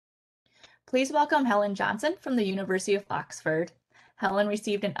Please welcome Helen Johnson from the University of Oxford. Helen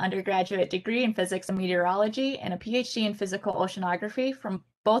received an undergraduate degree in physics and meteorology and a PhD in physical oceanography from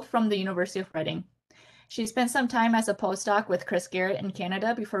the University of Reading. She spent some time as a postdoc with Chris Garrett in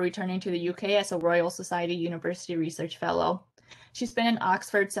Canada before returning to the UK as a Royal Society University Research Fellow. She's been in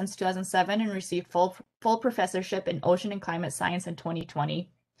Oxford since 2007 and received full professorship in ocean and climate science in 2020.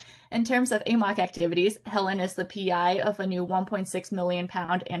 In terms of AMOC activities, Helen is the PI of a new £1.6 million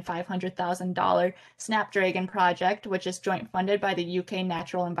and $500,000 Snapdragon project, which is joint funded by the UK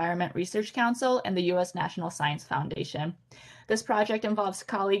Natural Environment Research Council and the US National Science Foundation. This project involves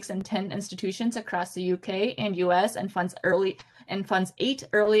colleagues in 10 institutions across the UK and US and funds 8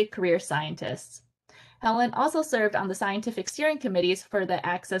 early career scientists. Helen also served on the scientific steering committees for the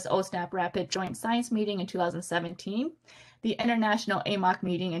Access OSNAP Rapid Joint Science Meeting in 2017, the International AMOC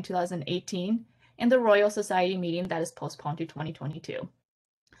meeting in 2018, and the Royal Society meeting that is postponed to 2022.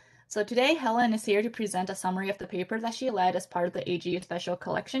 So today, Helen is here to present a summary of the paper that she led as part of the AGU Special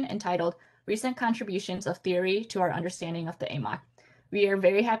Collection entitled Recent Contributions of Theory to Our Understanding of the AMOC. We are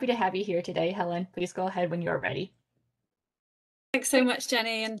very happy to have you here today, Helen. Please go ahead when you are ready. Thanks so much,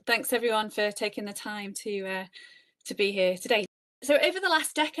 Jenny, and thanks everyone for taking the time to be here today. So over the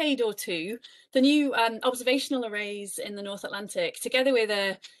last decade or two, the new observational arrays in the North Atlantic, together with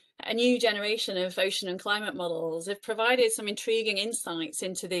a new generation of ocean and climate models, have provided some intriguing insights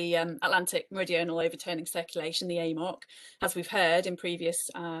into the Atlantic Meridional Overturning Circulation, the AMOC, as we've heard in previous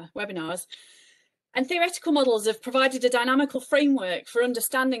webinars. And theoretical models have provided a dynamical framework for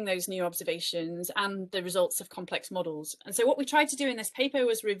understanding those new observations and the results of complex models. And so what we tried to do in this paper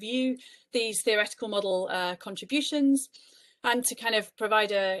was review these theoretical model contributions and to kind of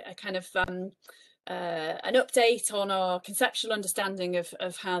provide an update on our conceptual understanding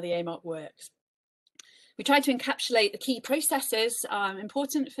of how the AMOC works. We tried to encapsulate the key processes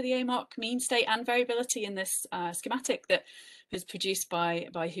important for the AMOC mean, state and variability in this schematic that was produced by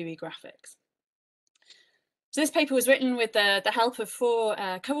Hui Graphics. So this paper was written with the help of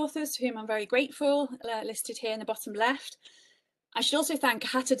 4 co-authors, to whom I'm very grateful, listed here in the bottom left. I should also thank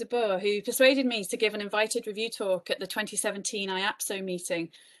Hata de Boer, who persuaded me to give an invited review talk at the 2017 IAPSO meeting,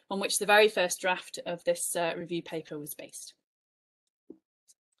 on which the very first draft of this review paper was based.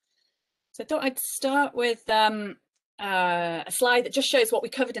 So I thought I'd start with a slide that just shows what we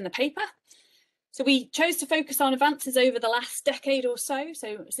covered in the paper. So we chose to focus on advances over the last decade or so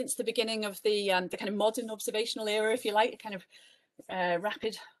since the beginning of the kind of modern observational era, if you like, a kind of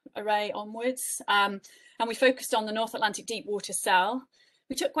rapid array onwards. And we focused on the North Atlantic deep water cell.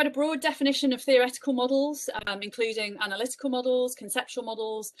 We took quite a broad definition of theoretical models, including analytical models, conceptual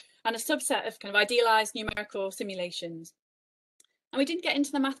models, and a subset of kind of idealized numerical simulations. And we didn't get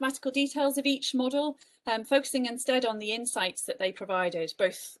into the mathematical details of each model, focusing instead on the insights that they provided,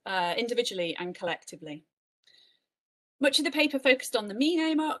 both individually and collectively. Much of the paper focused on the mean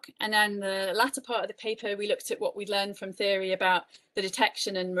AMOC, and then the latter part of the paper, we looked at what we'd learned from theory about the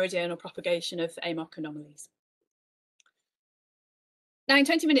detection and meridional propagation of AMOC anomalies. Now, in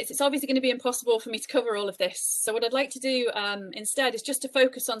 20 minutes, it's obviously going to be impossible for me to cover all of this. So what I'd like to do instead is just to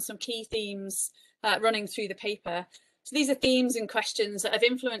focus on some key themes running through the paper. So these are themes and questions that have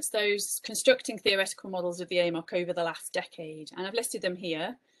influenced those constructing theoretical models of the AMOC over the last decade, and I've listed them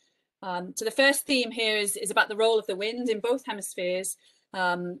here. So the first theme here is about the role of the wind in both hemispheres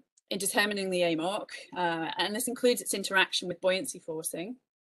in determining the AMOC, and this includes its interaction with buoyancy forcing.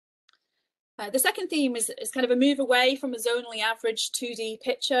 The second theme is kind of a move away from a zonally average 2D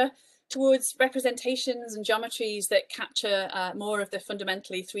picture towards representations and geometries that capture more of the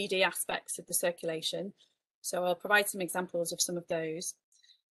fundamentally 3D aspects of the circulation. So I'll provide some examples of some of those.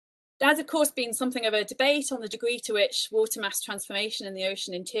 There has, of course, been something of a debate on the degree to which water mass transformation in the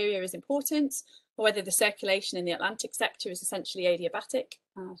ocean interior is important, or whether the circulation in the Atlantic sector is essentially adiabatic.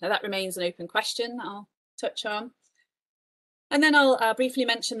 Now that remains an open question that I'll touch on. And then I'll briefly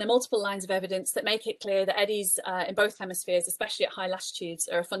mention the multiple lines of evidence that make it clear that eddies in both hemispheres, especially at high latitudes,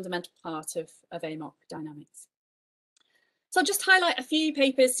 are a fundamental part of AMOC dynamics. So I'll just highlight a few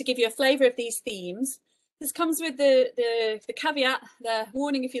papers to give you a flavour of these themes. This comes with the caveat, the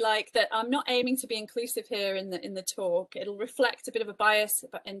warning, if you like, that I'm not aiming to be inclusive here in the talk. It'll reflect a bit of a bias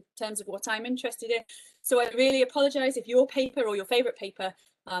in terms of what I'm interested in. So I really apologise if your paper or your favourite paper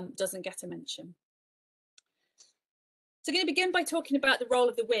doesn't get a mention. So I'm going to begin by talking about the role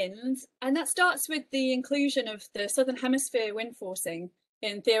of the wind, and that starts with the inclusion of the Southern Hemisphere wind forcing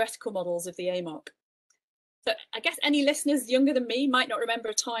in theoretical models of the AMOC. So I guess any listeners younger than me might not remember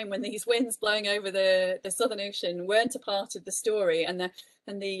a time when these winds blowing over the Southern Ocean weren't a part of the story, and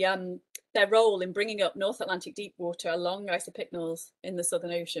their role in bringing up North Atlantic deep water along isopycnals in the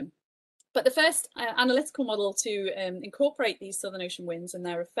Southern Ocean. But the first analytical model to incorporate these Southern Ocean winds and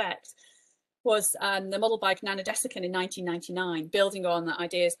their effect was the model by Gnanadesican in 1999, building on the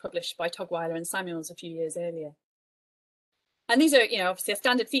ideas published by Togweiler and Samuels a few years earlier. And these are, obviously a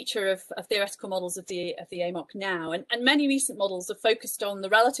standard feature of theoretical models of the AMOC now, and many recent models have focused on the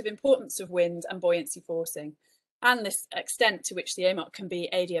relative importance of wind and buoyancy forcing, and this extent to which the AMOC can be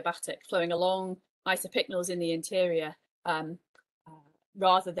adiabatic, flowing along isopycnals in the interior,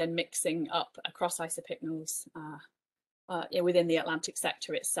 rather than mixing up across isopycnals within the Atlantic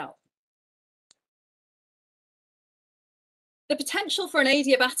sector itself. The potential for an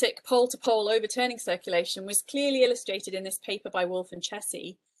adiabatic pole-to-pole overturning circulation was clearly illustrated in this paper by Wolf and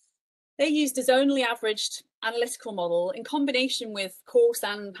Chessy. They used a zonally averaged analytical model in combination with coarse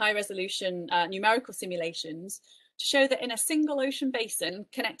and high-resolution numerical simulations to show that in a single ocean basin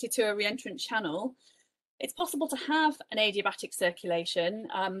connected to a reentrant channel, it's possible to have an adiabatic circulation,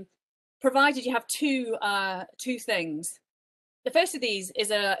 provided you have two things. The first of these is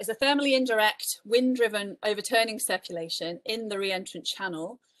a thermally indirect wind-driven overturning circulation in the reentrant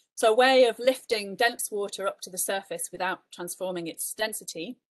channel, so a way of lifting dense water up to the surface without transforming its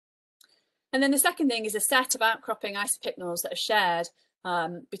density. And then the second thing is a set of outcropping isopycnals that are shared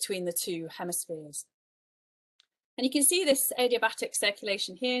between the two hemispheres. And you can see this adiabatic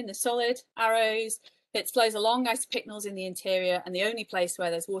circulation here in the solid arrows. It flows along isopycnals in the interior, and the only place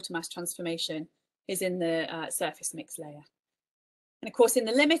where there's water mass transformation is in the surface mix layer. And of course, in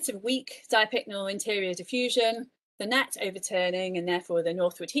the limit of weak diapycnal interior diffusion, the net overturning and therefore the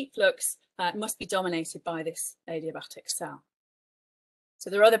northward heat flux must be dominated by this adiabatic cell. So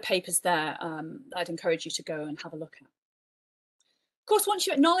there are other papers there I'd encourage you to go and have a look at. Of course, once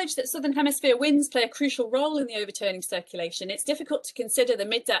you acknowledge that Southern Hemisphere winds play a crucial role in the overturning circulation, it's difficult to consider the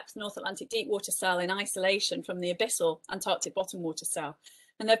mid-depth North Atlantic deep water cell in isolation from the abyssal Antarctic bottom water cell.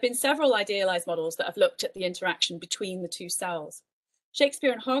 And there have been several idealized models that have looked at the interaction between the two cells.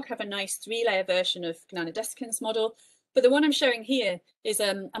 Shakespeare and Hogg have a nice three-layer version of Gnanadesican's model, but the one I'm showing here is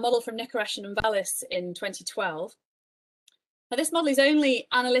a model from Nikoreshin and Vallis in 2012. Now, this model is only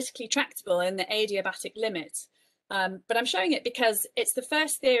analytically tractable in the adiabatic limit, but I'm showing it because it's the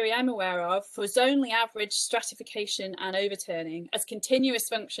first theory I'm aware of for zonally average stratification and overturning as continuous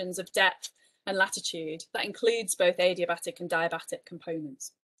functions of depth and latitude that includes both adiabatic and diabatic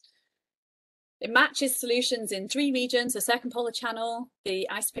components. It matches solutions in three regions: the circumpolar channel, the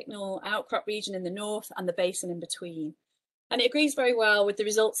isopycnal outcrop region in the north, and the basin in between. And it agrees very well with the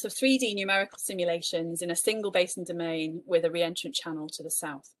results of 3D numerical simulations in a single basin domain with a reentrant channel to the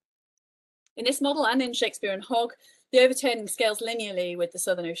south. In this model and in Shakespeare and Hogg, the overturning scales linearly with the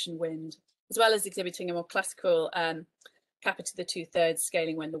Southern Ocean wind, as well as exhibiting a more classical kappa to the 2/3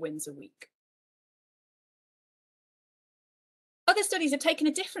 scaling when the winds are weak. Other studies have taken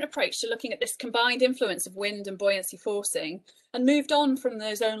a different approach to looking at this combined influence of wind and buoyancy forcing and moved on from the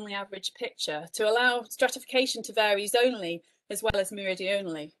zonally average picture to allow stratification to vary zonally as well as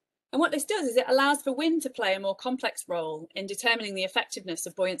meridionally. And what this does is it allows for wind to play a more complex role in determining the effectiveness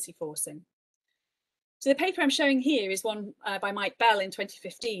of buoyancy forcing. So the paper I'm showing here is one by Mike Bell in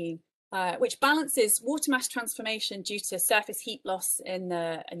 2015, which balances water mass transformation due to surface heat loss in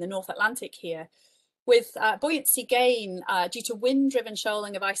the North Atlantic here with buoyancy gain due to wind-driven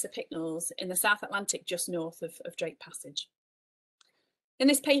shoaling of isopycnals in the South Atlantic just north of Drake Passage. In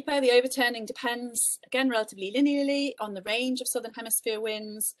this paper, the overturning depends, again, relatively linearly on the range of Southern Hemisphere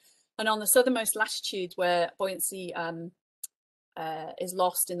winds and on the southernmost latitude where buoyancy is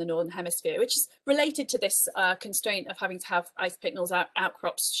lost in the Northern Hemisphere, which is related to this constraint of having to have isopycnals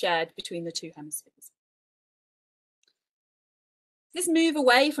outcrops shared between the two hemispheres. This move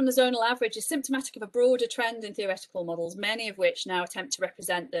away from the zonal average is symptomatic of a broader trend in theoretical models, many of which now attempt to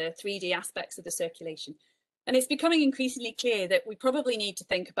represent the 3D aspects of the circulation. And it's becoming increasingly clear that we probably need to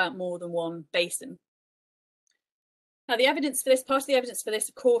think about more than one basin. Now, the evidence for this, part of the evidence for this,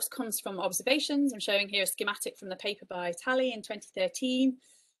 of course, comes from observations. I'm showing here a schematic from the paper by Talley in 2013,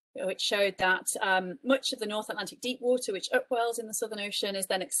 which showed that much of the North Atlantic deep water, which upwells in the Southern Ocean, is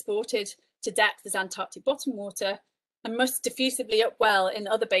then exported to depth as Antarctic bottom water and must diffusively upwell in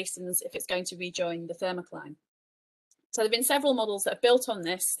other basins if it's going to rejoin the thermocline. So there have been several models that are built on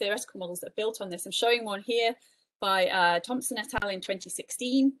this, theoretical models that are built on this. I'm showing one here by Thompson et al. In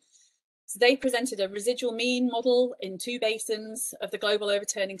 2016. So they presented a residual mean model in two basins of the global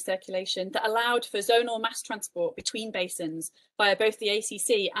overturning circulation that allowed for zonal mass transport between basins via both the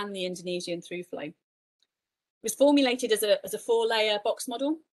ACC and the Indonesian through flow. It was formulated as a four-layer box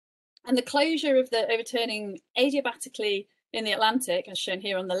model. And the closure of the overturning adiabatically in the Atlantic, as shown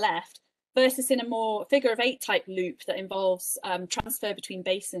here on the left, versus in a more figure-of-8 type loop that involves transfer between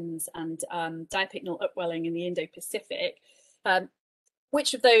basins and diapicnal upwelling in the Indo-Pacific.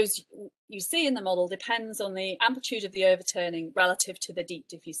 Which of those you see in the model depends on the amplitude of the overturning relative to the deep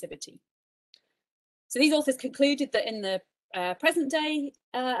diffusivity. So these authors concluded that in the present day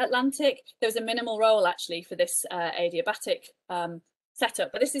Atlantic, there was a minimal role actually for this adiabatic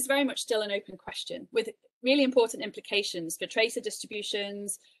setup, but this is very much still an open question with really important implications for tracer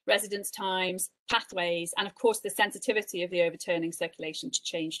distributions, residence times, pathways, and of course the sensitivity of the overturning circulation to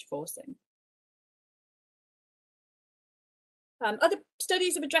changed forcing. Other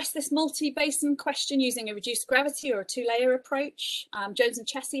studies have addressed this multi-basin question using a reduced gravity or a two-layer approach. Jones and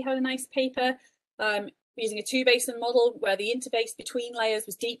Chessy had a nice paper using a two-basin model where the interbase between layers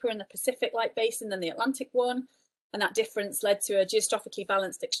was deeper in the Pacific-like basin than the Atlantic one, and that difference led to a geostrophically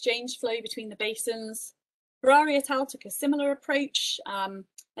balanced exchange flow between the basins. Ferrari et al. Took a similar approach and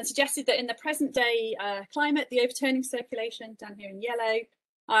suggested that in the present day climate, the overturning circulation down here in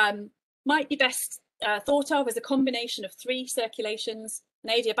yellow might be best thought of as a combination of three circulations: an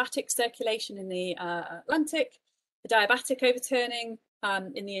adiabatic circulation in the Atlantic, a diabatic overturning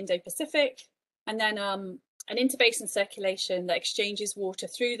in the Indo-Pacific, and then an interbasin circulation that exchanges water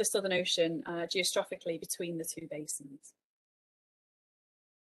through the Southern Ocean geostrophically between the two basins.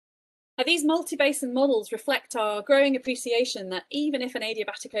 Now, these multi-basin models reflect our growing appreciation that even if an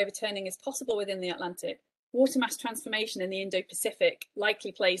adiabatic overturning is possible within the Atlantic, water mass transformation in the Indo-Pacific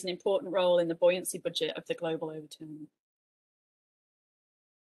likely plays an important role in the buoyancy budget of the global overturning.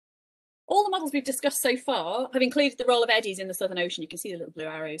 All the models we've discussed so far have included the role of eddies in the Southern Ocean. You can see the little blue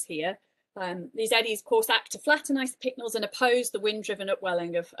arrows here. These eddies, of course, act to flatten isopicknals and oppose the wind-driven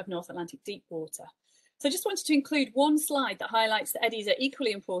upwelling of North Atlantic deep water. So I just wanted to include one slide that highlights that eddies are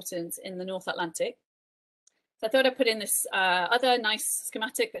equally important in the North Atlantic. So I thought I'd put in this other nice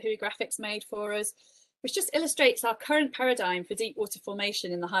schematic that Hui Graphics made for us, which just illustrates our current paradigm for deep water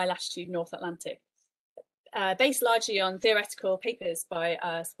formation in the high latitude North Atlantic, based largely on theoretical papers by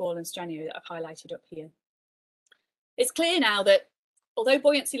Spall and Stranio that I've highlighted up here. It's clear now that although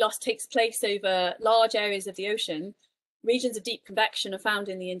buoyancy loss takes place over large areas of the ocean, regions of deep convection are found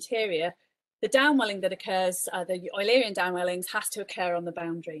in the interior. The downwelling that occurs, the Eulerian downwellings, has to occur on the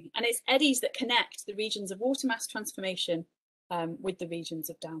boundary. And it's eddies that connect the regions of water mass transformation with the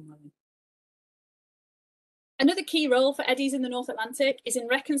regions of downwelling. Another key role for eddies in the North Atlantic is in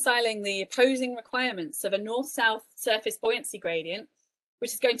reconciling the opposing requirements of a north-south surface buoyancy gradient,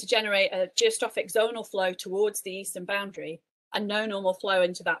 which is going to generate a geostrophic zonal flow towards the eastern boundary and no normal flow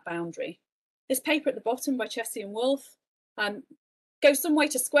into that boundary. This paper at the bottom by Chessy and Wolf goes some way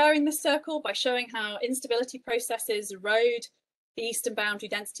to squaring this circle by showing how instability processes erode the eastern boundary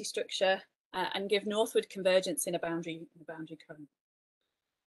density structure and give northward convergence in a boundary current.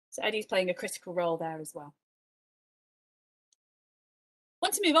 So eddies playing a critical role there as well. I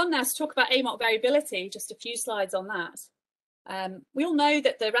want to move on now to talk about AMOC variability, just a few slides on that. We all know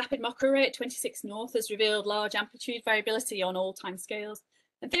that the rapid MOC array at 26 North has revealed large amplitude variability on all time scales,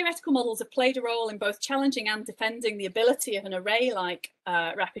 and theoretical models have played a role in both challenging and defending the ability of an array like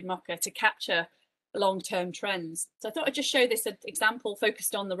rapid MOCA to capture long-term trends. So I thought I'd just show this example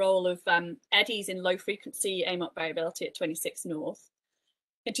focused on the role of eddies in low frequency AMOC variability at 26 North.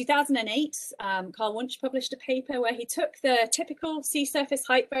 In 2008, Carl Wunsch published a paper where he took the typical sea surface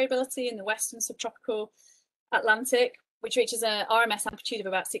height variability in the western subtropical Atlantic, which reaches an RMS amplitude of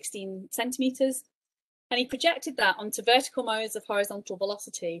about 16 centimeters, and he projected that onto vertical modes of horizontal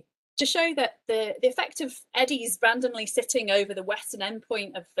velocity to show that the effect of eddies randomly sitting over the western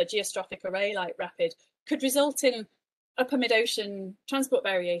endpoint of a geostrophic array like RAPID could result in upper mid-ocean transport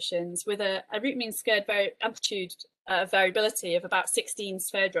variations with a root mean squared amplitude variability of about 16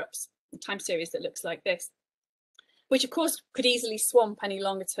 sphere drops, a time series that looks like this, which of course could easily swamp any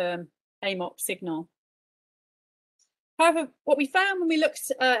longer term AMOC signal. However, what we found when we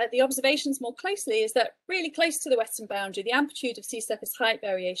looked at the observations more closely is that really close to the western boundary, the amplitude of sea surface height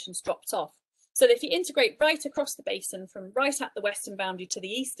variations dropped off. So that if you integrate right across the basin from right at the western boundary to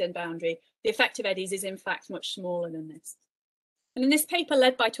the eastern boundary, the effect of eddies is in fact much smaller than this. And in this paper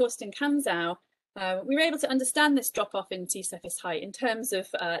led by Torsten Kanzau, we were able to understand this drop-off in sea surface height in terms of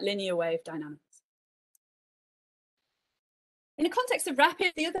linear wave dynamics. In the context of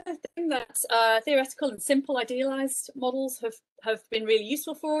RAPID, the other thing that theoretical and simple idealized models have been really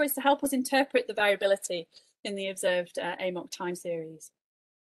useful for is to help us interpret the variability in the observed AMOC time series.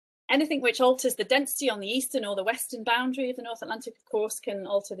 Anything which alters the density on the eastern or the western boundary of the North Atlantic, of course, can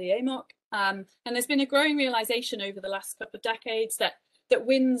alter the AMOC. And there's been a growing realization over the last couple of decades that that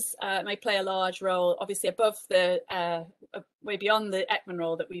winds may play a large role, obviously above the, way beyond the Ekman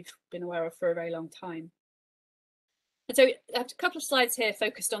role that we've been aware of for a very long time. And so I have a couple of slides here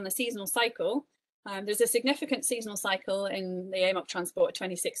focused on the seasonal cycle. There's a significant seasonal cycle in the AMOC transport at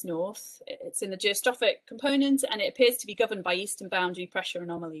 26 North. It's in the geostrophic component, and it appears to be governed by eastern boundary pressure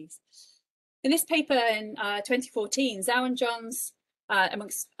anomalies. In this paper in 2014, Zhao and Johns,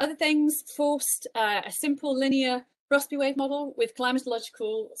 amongst other things, forced a simple linear Rossby wave model with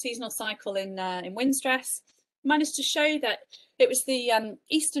climatological seasonal cycle in wind stress, managed to show that it was the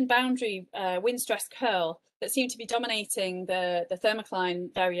eastern boundary wind stress curl that seemed to be dominating the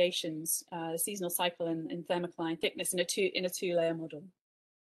thermocline variations, the seasonal cycle in thermocline thickness in a two-layer model,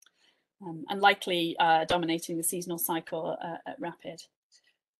 and likely dominating the seasonal cycle at RAPID.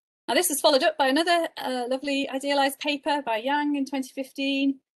 Now, this was followed up by another lovely idealized paper by Yang in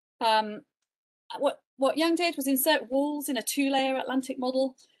 2015. What Yang did was insert walls in a two-layer Atlantic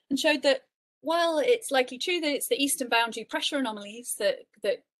model and showed that while it's likely true that it's the eastern boundary pressure anomalies that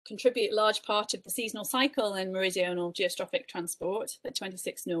contribute a large part of the seasonal cycle in meridional geostrophic transport at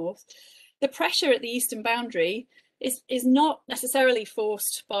 26 North, the pressure at the eastern boundary is not necessarily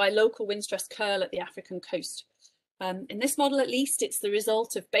forced by local wind stress curl at the African coast. In this model, at least, it's the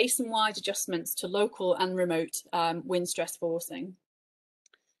result of basin-wide adjustments to local and remote wind stress forcing.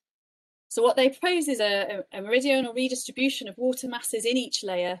 So what they propose is a meridional redistribution of water masses in each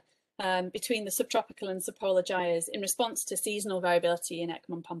layer between the subtropical and subpolar gyres in response to seasonal variability in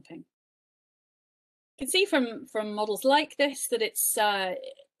Ekman pumping. You can see from models like this that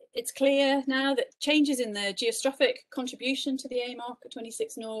it's clear now that changes in the geostrophic contribution to the AMOC at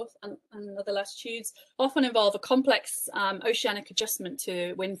 26 North and other latitudes often involve a complex oceanic adjustment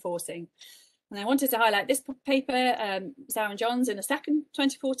to wind forcing. And I wanted to highlight this paper, Zhao and Johns, in a second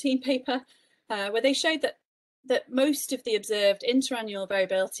 2014 paper, where they showed that most of the observed interannual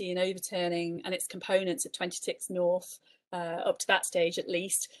variability in overturning and its components at 26 North, up to that stage at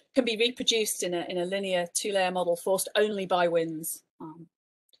least, can be reproduced in a linear two-layer model forced only by winds. I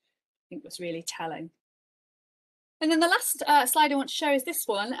think was really telling. And then the last slide I want to show is this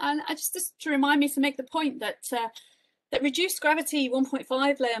one, and just to remind me to make the point that that reduced gravity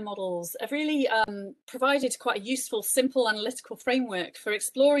 1.5 layer models have really provided quite a useful, simple analytical framework for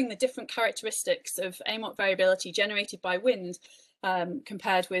exploring the different characteristics of AMOC variability generated by wind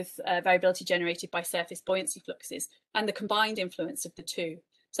compared with variability generated by surface buoyancy fluxes and the combined influence of the two.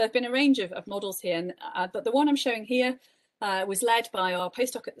 So there have been a range of models here, but the one I'm showing here was led by our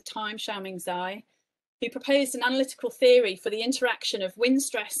postdoc at the time, Xiaoming Zhai, who proposed an analytical theory for the interaction of wind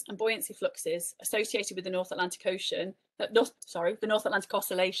stress and buoyancy fluxes associated with the North Atlantic Ocean, the North Atlantic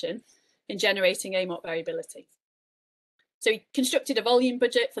Oscillation in generating AMOC variability. So he constructed a volume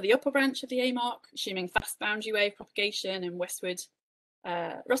budget for the upper branch of the AMOC, assuming fast boundary wave propagation and westward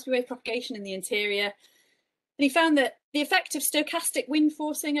Rossby wave propagation in the interior. And he found that the effect of stochastic wind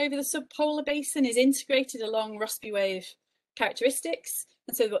forcing over the subpolar basin is integrated along Rossby wave characteristics.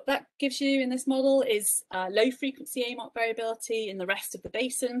 And so what that gives you in this model is low frequency AMOC variability in the rest of the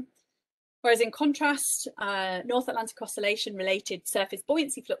basin. Whereas in contrast, North Atlantic Oscillation related surface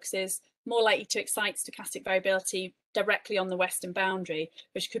buoyancy fluxes more likely to excite stochastic variability directly on the western boundary,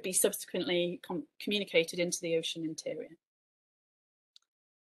 which could be subsequently communicated into the ocean interior.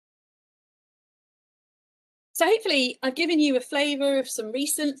 So hopefully I've given you a flavour of some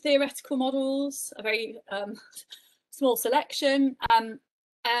recent theoretical models, a very small selection,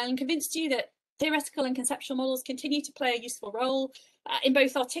 and convinced you that theoretical and conceptual models continue to play a useful role in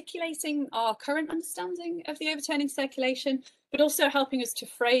both articulating our current understanding of the overturning circulation, but also helping us to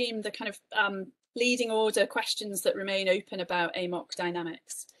frame the kind of leading order questions that remain open about AMOC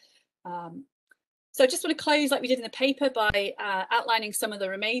dynamics. So I just want to close like we did in the paper by outlining some of the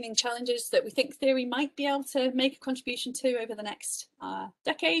remaining challenges that we think theory might be able to make a contribution to over the next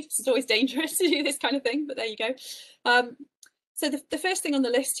decade. It's always dangerous to do this kind of thing, but there you go. So the first thing on the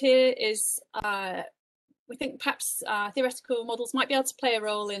list here is we think perhaps theoretical models might be able to play a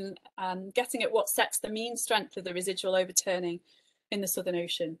role in getting at what sets the mean strength of the residual overturning in the Southern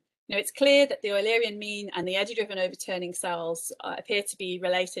Ocean. You know, it's clear that the Eulerian mean and the eddy-driven overturning cells appear to be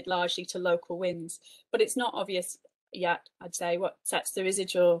related largely to local winds, but it's not obvious yet, I'd say, what sets the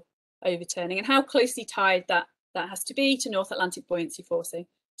residual overturning and how closely tied that has to be to North Atlantic buoyancy forcing.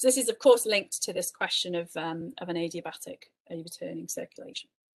 So this is, of course, linked to this question of an adiabatic overturning circulation.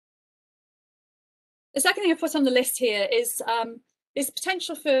 The second thing I put on the list here is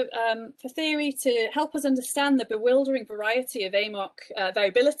potential for theory to help us understand the bewildering variety of AMOC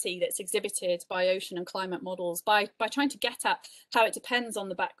variability that's exhibited by ocean and climate models by trying to get at how it depends on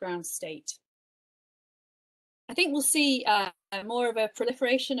the background state. I think we'll see more of a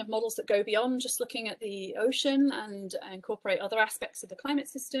proliferation of models that go beyond just looking at the ocean and incorporate other aspects of the climate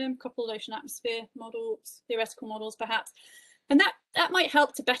system, coupled ocean atmosphere models, theoretical models perhaps. And that might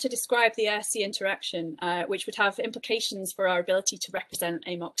help to better describe the air-sea interaction, which would have implications for our ability to represent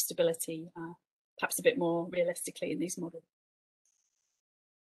AMOC stability, perhaps a bit more realistically in these models.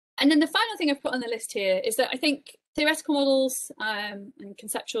 And then the final thing I've put on the list here is that I think theoretical models and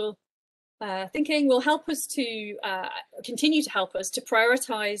conceptual thinking will help us to continue to help us to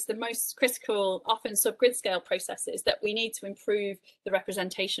prioritize the most critical, often subgrid scale processes that we need to improve the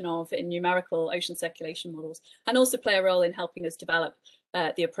representation of in numerical ocean circulation models, and also play a role in helping us develop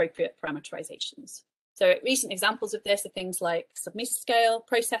the appropriate parameterizations. So recent examples of this are things like submesoscale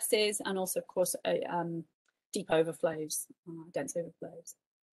processes, and also, of course, deep overflows, dense overflows.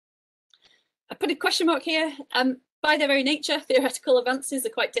 I put a question mark here. By their very nature, theoretical advances are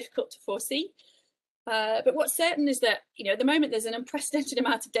quite difficult to foresee. But what's certain is that, at the moment, there's an unprecedented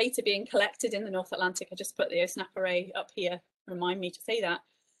amount of data being collected in the North Atlantic. I just put the OSNAP array up here to remind me to say that.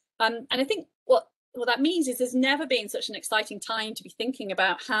 And I think what that means is there's never been such an exciting time to be thinking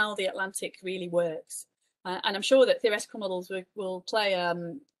about how the Atlantic really works. And I'm sure that theoretical models will play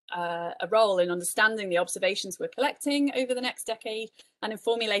a role in understanding the observations we're collecting over the next decade, and in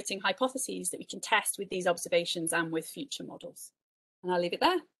formulating hypotheses that we can test with these observations and with future models. And I'll leave it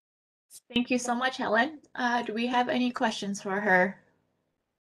there. Thank you so much, Helen. Do we have any questions for her?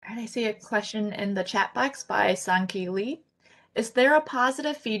 I see a question in the chat box by Sanki Lee. Is there a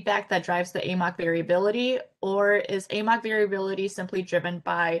positive feedback that drives the AMOC variability, or is AMOC variability simply driven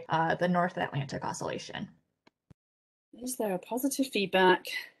by the North Atlantic Oscillation? Is there a positive feedback?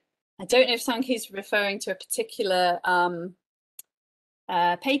 I don't know if Sanki is referring to a particular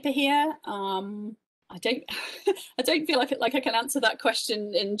paper here. I don't feel like I can answer that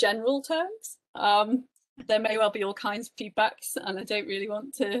question in general terms. There may well be all kinds of feedbacks, and I don't really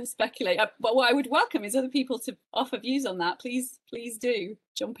want to speculate. But what I would welcome is other people to offer views on that. Please do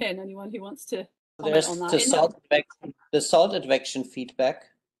jump in. Anyone who wants to comment on that. The salt advection feedback.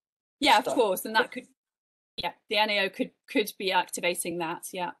 Yeah, of course, and that could, yeah, the NAO could be activating that.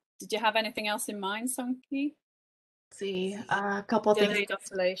 Yeah. Did you have anything else in mind, Sanki? See, a couple things. Delayed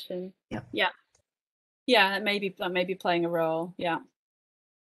oscillation. Yep. Yeah, that may be playing a role. Yeah,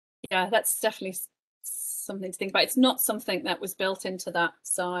 that's definitely something to think about. It's not something that was built into that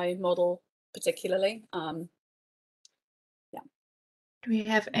Psi model particularly. Yeah. Do we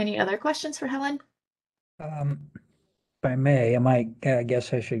have any other questions for Helen? If I may, I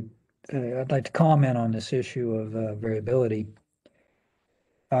guess I should. I'd like to comment on this issue of variability.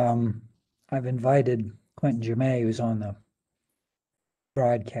 I've invited Quentin Germain, who's on the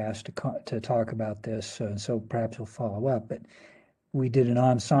broadcast, to talk about this, so perhaps he'll follow up. But we did an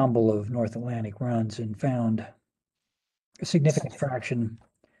ensemble of North Atlantic runs and found a significant fraction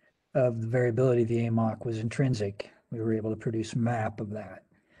of the variability of the AMOC was intrinsic. We were able to produce a map of that,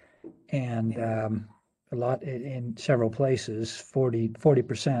 and a lot in several places,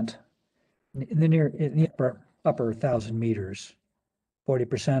 40% in the upper 1,000 meters.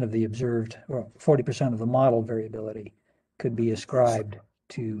 40% of the observed, or 40% of the model variability could be ascribed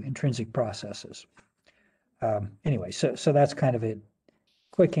to intrinsic processes. Anyway, so that's kind of a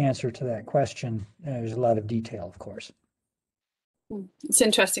quick answer to that question. There's a lot of detail, of course. It's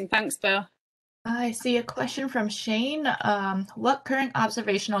interesting. Thanks, Bill. I see a question from Shane. What current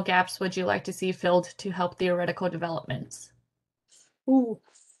observational gaps would you like to see filled to help theoretical developments? Ooh.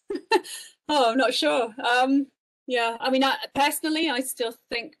 Oh, I'm not sure. Yeah, I mean, personally, I still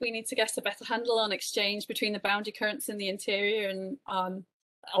think we need to get a better handle on exchange between the boundary currents in the interior and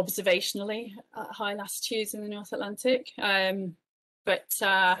observationally at high latitudes in the North Atlantic. But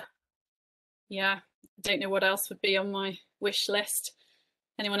yeah, I don't know what else would be on my wish list.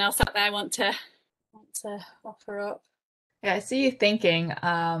 Anyone else out there want to offer up? Yeah, I see you thinking.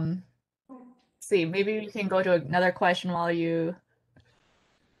 See, maybe we can go to another question while you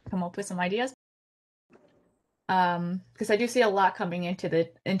come up with some ideas. Because I do see a lot coming into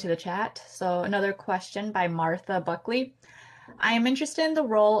the chat. So another question by Martha Buckley. I am interested in the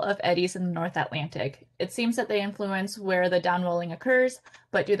role of eddies in the North Atlantic. It seems that they influence where the downwelling occurs,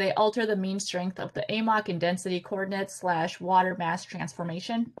 but do they alter the mean strength of the AMOC and density coordinates / water mass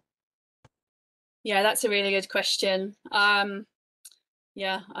transformation? Yeah, that's a really good question.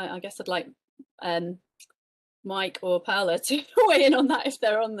 Yeah, I guess I'd like Mike or Paula to weigh in on that if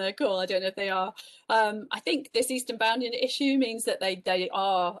they're on the call. I don't know if they are. I think this eastern bounding issue means that they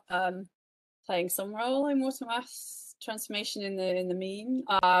are playing some role in water mass transformation in the mean.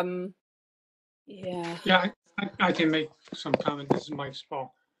 Yeah, I can make some comment. This is Mike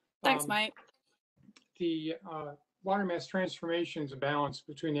Spall. Thanks, Mike. The water mass transformation is a balance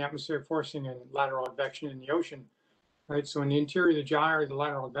between the atmospheric forcing and lateral advection in the ocean, right? So in the interior of the gyre, the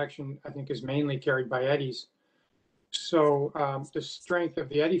lateral advection, I think, is mainly carried by eddies. So the strength of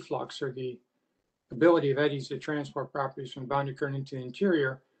the eddy flux, or the ability of eddies to transport properties from the boundary current into the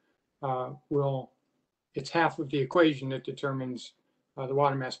interior, it's half of the equation that determines the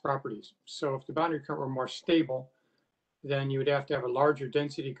water mass properties. So if the boundary current were more stable, then you would have to have a larger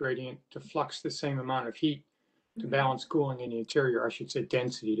density gradient to flux the same amount of heat to balance cooling in the interior. I should say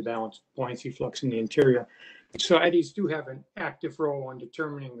density to balance buoyancy flux in the interior. So eddies do have an active role in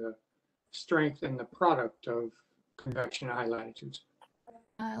determining the strength and the product of convection at high latitudes.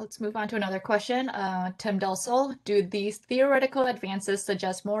 Let's move on to another question. Tim Delsol, do these theoretical advances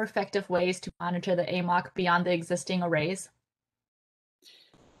suggest more effective ways to monitor the AMOC beyond the existing arrays?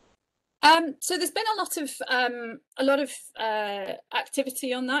 So there's been a lot of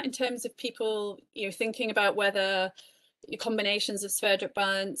activity on that in terms of people, thinking about whether combinations of sphere-drift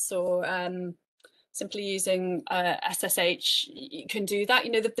balance or simply using SSH can do that.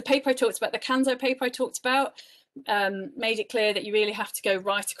 The paper I talked about, the Kanzo paper I talked about, made it clear that you really have to go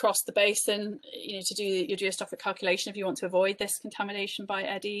right across the basin, to do your geostrophic calculation if you want to avoid this contamination by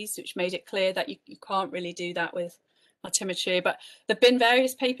eddies, which made it clear that you can't really do that with altimetry. But there've been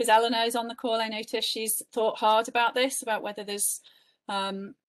various papers. Eleanor is on the call. I noticed she's thought hard about this, about whether there's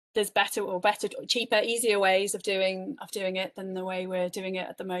better, cheaper, easier ways of doing it than the way we're doing it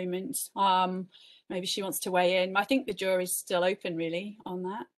at the moment. Maybe she wants to weigh in. I think the jury's still open, really, on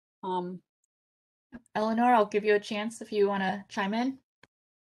that. Eleanor, I'll give you a chance if you want to chime in.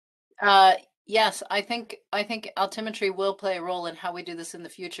 Yes, I think altimetry will play a role in how we do this in the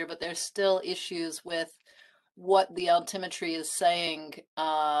future, but there's still issues with what the altimetry is saying.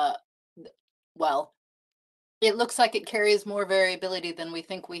 Well, it looks like it carries more variability than we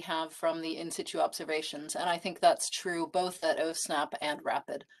think we have from the in-situ observations, and I think that's true both at OSNAP and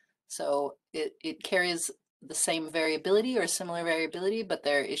RAPID. So it carries the same variability or similar variability, but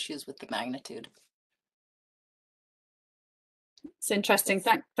there are issues with the magnitude. It's interesting.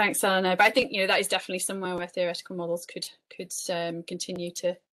 Thanks, Eleanor. But I think that is definitely somewhere where theoretical models could continue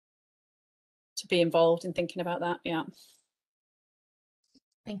to be involved in thinking about that. Yeah.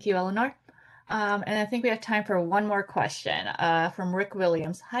 Thank you, Eleanor. And I think we have time for one more question from Rick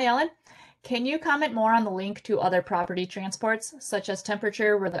Williams. Hi, Ellen. Can you comment more on the link to other property transports, such as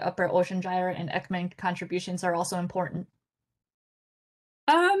temperature, where the upper ocean gyre and Ekman contributions are also important?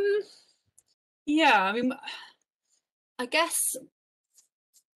 Yeah, I mean, I guess,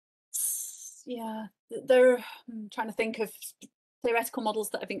 yeah, I'm trying to think of theoretical models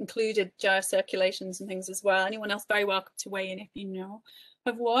that have included gyre circulations and things as well. Anyone else very welcome to weigh in if you know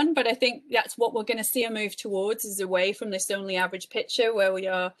of one, but I think that's what we're going to see a move towards, is away from this only average picture, where we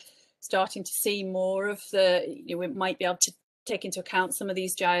are starting to see more of we might be able to take into account some of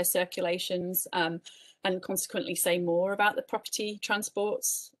these gyre circulations and consequently say more about the property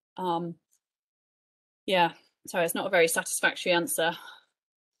transports. Yeah, sorry, it's not a very satisfactory answer.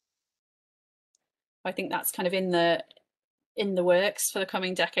 I think that's kind of in the works for the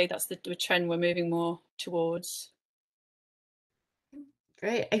coming decade. That's the trend we're moving more towards.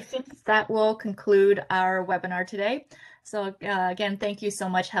 Great. I think that will conclude our webinar today. So again, thank you so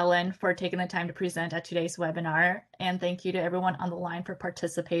much, Helen, for taking the time to present at today's webinar. And thank you to everyone on the line for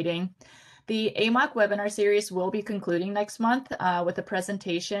participating. The AMOC webinar series will be concluding next month with a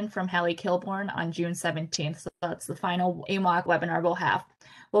presentation from Hallie Kilborn on June 17th. So that's the final AMOC webinar we'll have.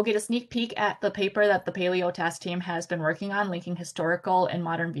 We'll get a sneak peek at the paper that the Paleo Task Team has been working on, linking historical and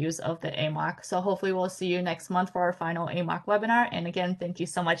modern views of the AMOC. So hopefully we'll see you next month for our final AMOC webinar. And again, thank you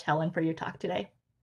so much, Helen, for your talk today.